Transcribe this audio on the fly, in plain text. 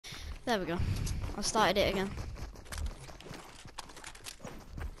There we go. I started it again.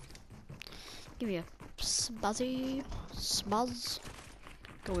 Give me a spaz.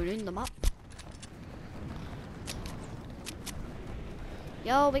 Going in the map.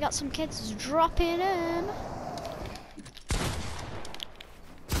 Yo, we got some kids dropping in.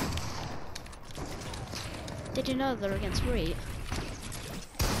 Did you know they're against Reed?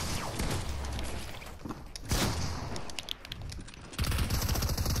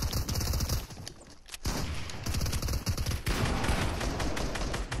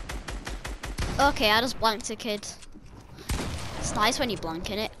 Okay, I just blanked a kid. It's nice when you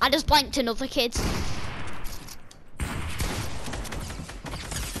blank in it. I just blanked another kid.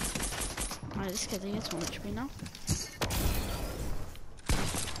 Alright, this kid's here, 1 HP now.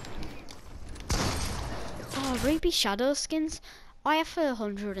 Oh, Ruby Shadow skins. I have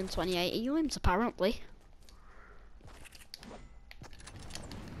 128 elims apparently.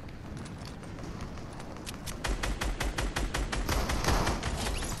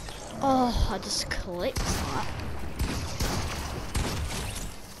 Oh, I just clicked that.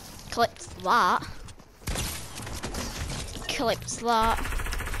 Clipped that. Clipped that.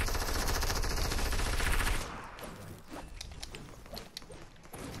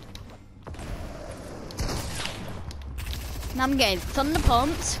 Now I'm getting thunder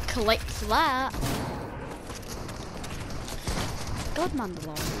pumped. Clipped that. God,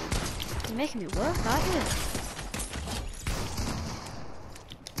 Mandalorian. You're making me work, aren't you?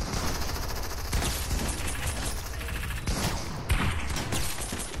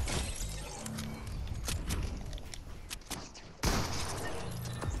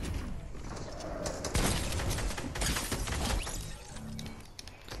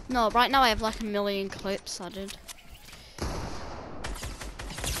 No, right now I have like 1 million clips added.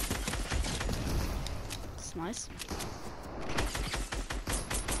 It's nice.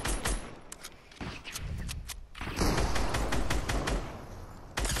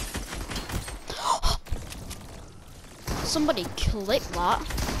 Somebody clip that.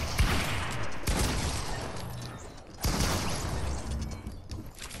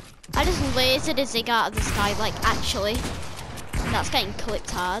 I just lasered a zig out of the sky, like actually. And that's getting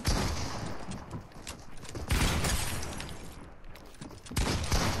clipped hard.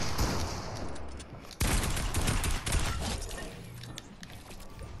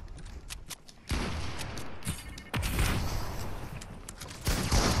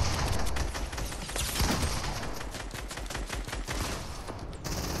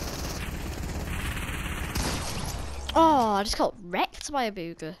 Oh, I just got wrecked by a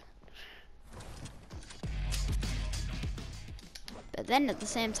booger. But then at the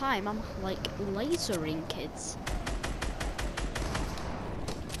same time, I'm like lasering kids.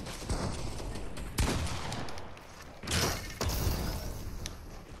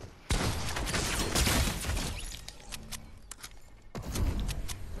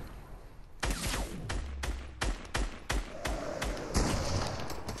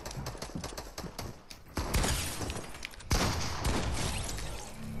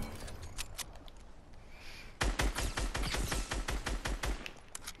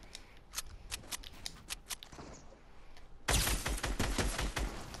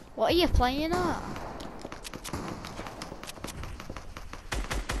 What are you playing at?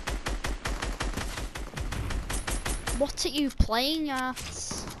 What are you playing at?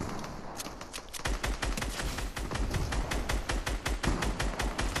 It's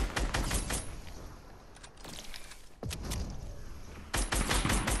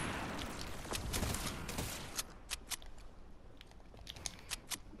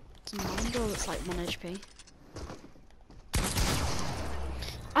a Mando that's like 1 HP.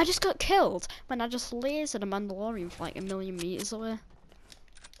 I just got killed when I just lasered a Mandalorian from like 1 million meters away.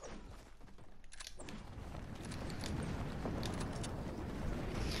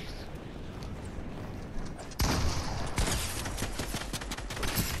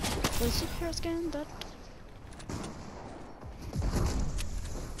 Was it first game dead?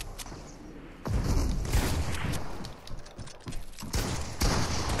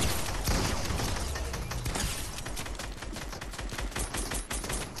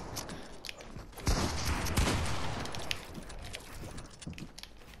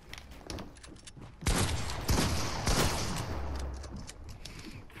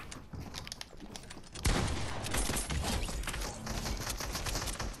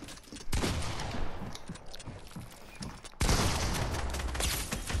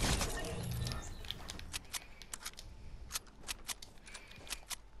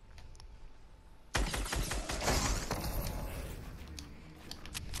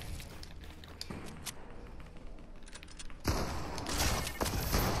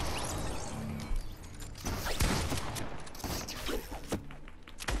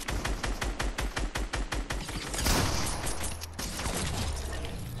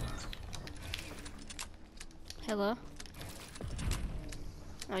 Hello?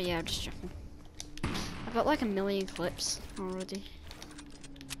 Oh yeah, I'm just checking. I've got like 1,000,000 clips already.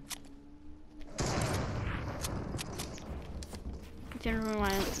 If you're wondering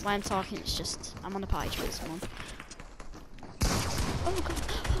why I'm talking, it's just I'm on a party with someone. Oh god!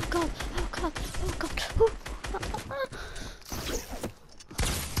 Oh god! Oh god! Oh god! Ooh.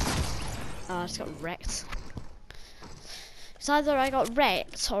 Oh, I just got wrecked. It's either I got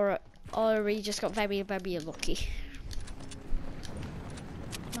wrecked or we just got very, very lucky.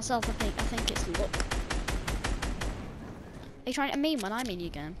 Myself, I think it's luck. Are you trying to meme when I'm in your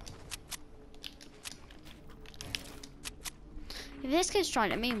game? If this kid's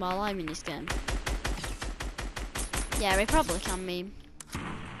trying to meme while I'm in this game, yeah, he probably can meme.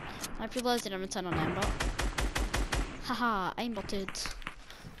 I've reloaded him and turned on aimbot. Haha, aimbotted.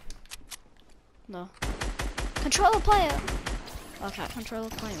 No. Control player! Oh, I can't control a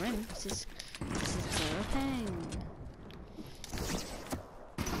player in. This is a pain.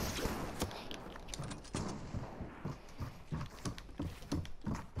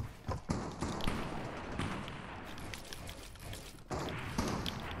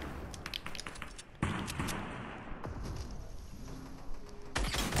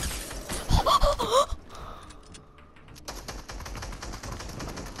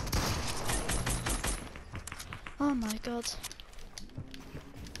 Oh my god.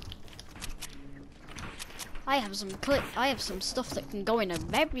 I have some stuff that can go in a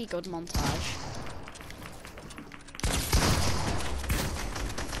very good montage.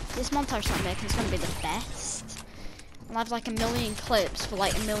 This montage I'm making is gonna be the best. I'll have like 1,000,000 clips for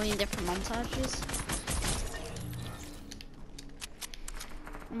like 1,000,000 different montages.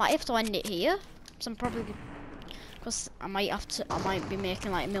 I might have to end it here. So I'm probably because I might be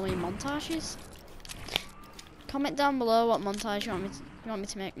making like 1,000,000 montages. Comment down below what montage you want me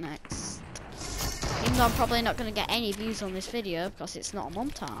to make next. Even though I'm probably not going to get any views on this video because it's not a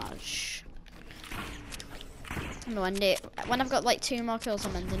montage. I'm going to end it. When I've got like 2 more kills,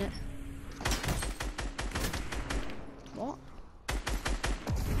 I'm ending it. What? I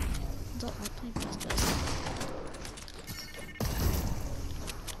don't like playing first person.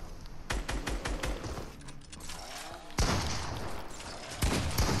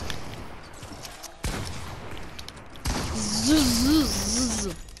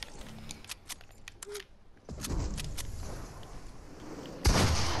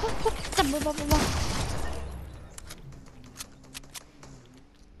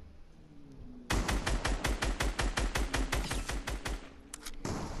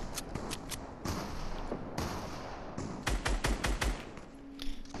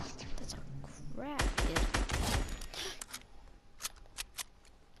 That's a crap, kid.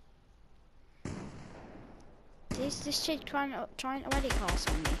 Is this chick trying to already cast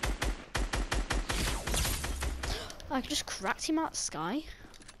on me? I just cracked him out the sky.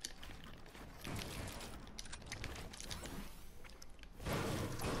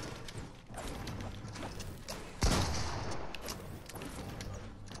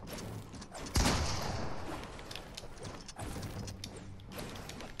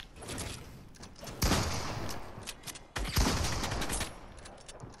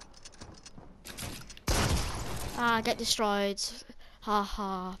 Ah, get destroyed. Ha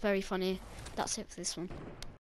ha, very funny. That's it for this one.